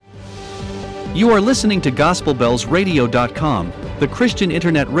You are listening to GospelBellsRadio.com, the Christian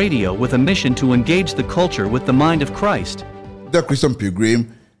internet radio with a mission to engage the culture with the mind of Christ. The Christian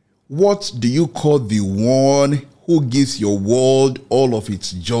Pilgrim, what do you call the one who gives your world all of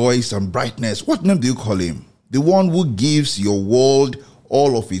its joys and brightness? What name do you call him? The one who gives your world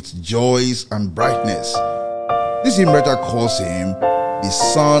all of its joys and brightness. This hymn writer calls him the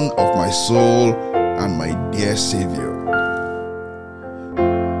Son of my soul and my dear Savior.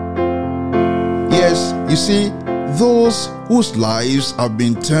 Yes, you see, those whose lives have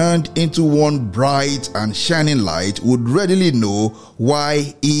been turned into one bright and shining light would readily know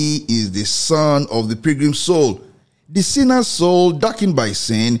why he is the Son of the pilgrim soul. The sinner's soul, darkened by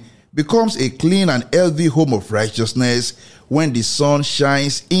sin, becomes a clean and healthy home of righteousness when the sun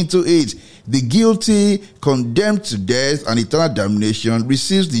shines into it. The guilty, condemned to death and eternal damnation,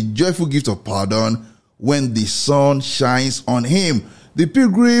 receives the joyful gift of pardon when the sun shines on him. The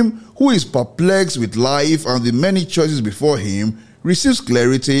pilgrim, who is perplexed with life and the many choices before him, receives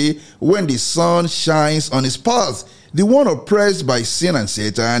clarity when the sun shines on his path. The one oppressed by sin and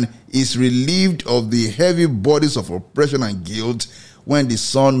Satan is relieved of the heavy burdens of oppression and guilt when the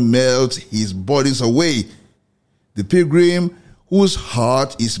sun melts his burdens away. The pilgrim, whose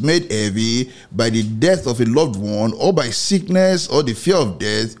heart is made heavy by the death of a loved one or by sickness or the fear of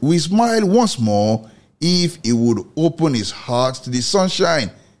death, will smile once more if he would open his heart to the sunshine.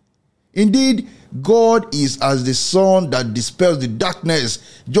 Indeed, God is as the sun that dispels the darkness.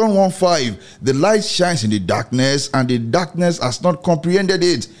 John 1:5, the light shines in the darkness, and the darkness has not comprehended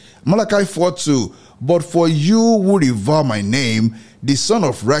it. Malachi 4:2, but for you who revere my name, the Son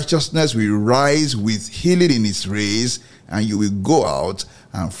of Righteousness will rise with healing in his rays, and you will go out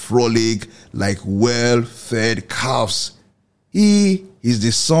and frolic like well-fed calves. He is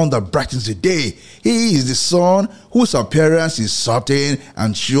the sun that brightens the day. He is the sun whose appearance is certain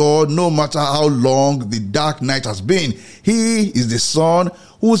and sure no matter how long the dark night has been. He is the sun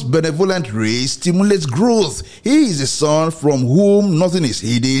whose benevolent rays stimulates growth. He is the sun from whom nothing is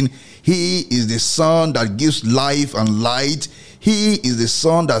hidden. He is the sun that gives life and light. He is the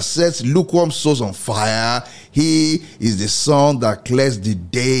sun that sets lukewarm souls on fire. He is the sun that clears the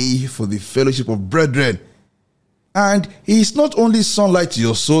day for the fellowship of brethren. And he is not only sunlight to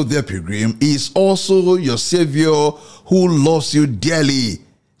your soul, dear pilgrim, he is also your Savior who loves you dearly.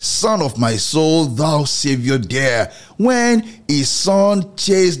 Son of my soul, thou Savior dear. When his Son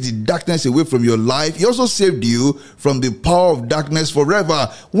chased the darkness away from your life, he also saved you from the power of darkness forever.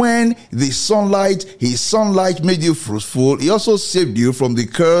 When his sunlight made you fruitful, he also saved you from the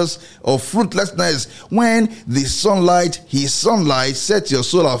curse of fruitlessness. When his sunlight set your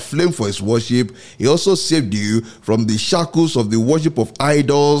soul aflame for his worship, he also saved you from the shackles of the worship of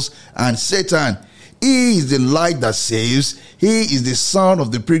idols and Satan. He is the light that saves. He is the Son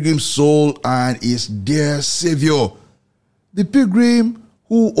of the pilgrim soul and his dear Savior. The pilgrim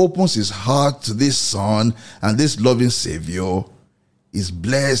who opens his heart to this Son and this loving Savior is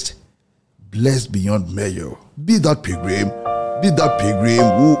blessed beyond measure. Be that pilgrim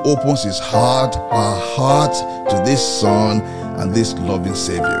who opens his heart, her heart to this Son and this loving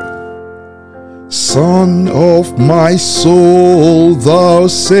Savior. Son of my soul, thou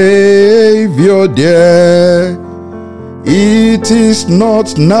Savior dear, it is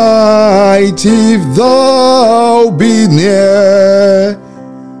not night if thou be near.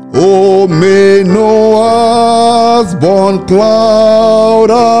 Oh, may no earth-born cloud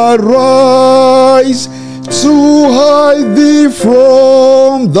arise to hide thee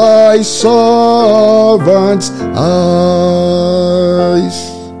from thy servant's eyes.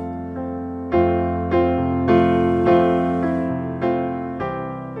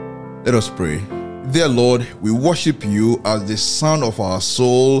 Let us pray. Dear Lord, we worship you as the Son of our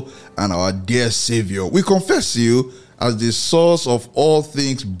soul and our dear Savior. We confess you as the source of all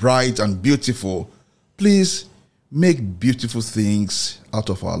things bright and beautiful. Please make beautiful things out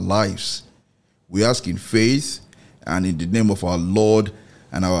of our lives. We ask in faith and in the name of our Lord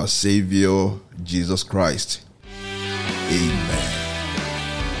and our Savior, Jesus Christ. Amen.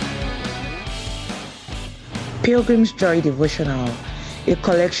 Pilgrim's Joy Devotional, a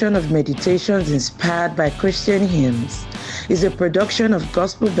collection of meditations inspired by Christian hymns, is a production of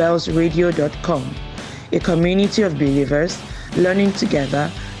GospelBellsRadio.com, a community of believers learning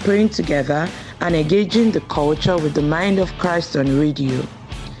together, praying together, and engaging the culture with the mind of Christ on radio.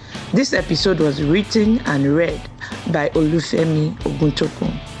 This episode was written and read by Olufemi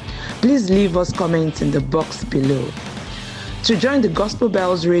Oguntokun. Please leave us comments in the box below. To join the Gospel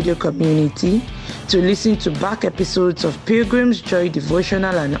Bells radio community, to listen to back episodes of Pilgrim's Joy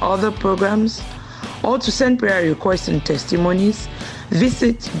Devotional and other programs, or to send prayer requests and testimonies,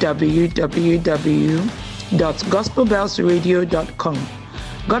 Visit www.GospelBellsRadio.com.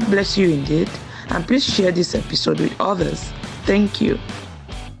 God bless you indeed, and please share this episode with others. Thank you.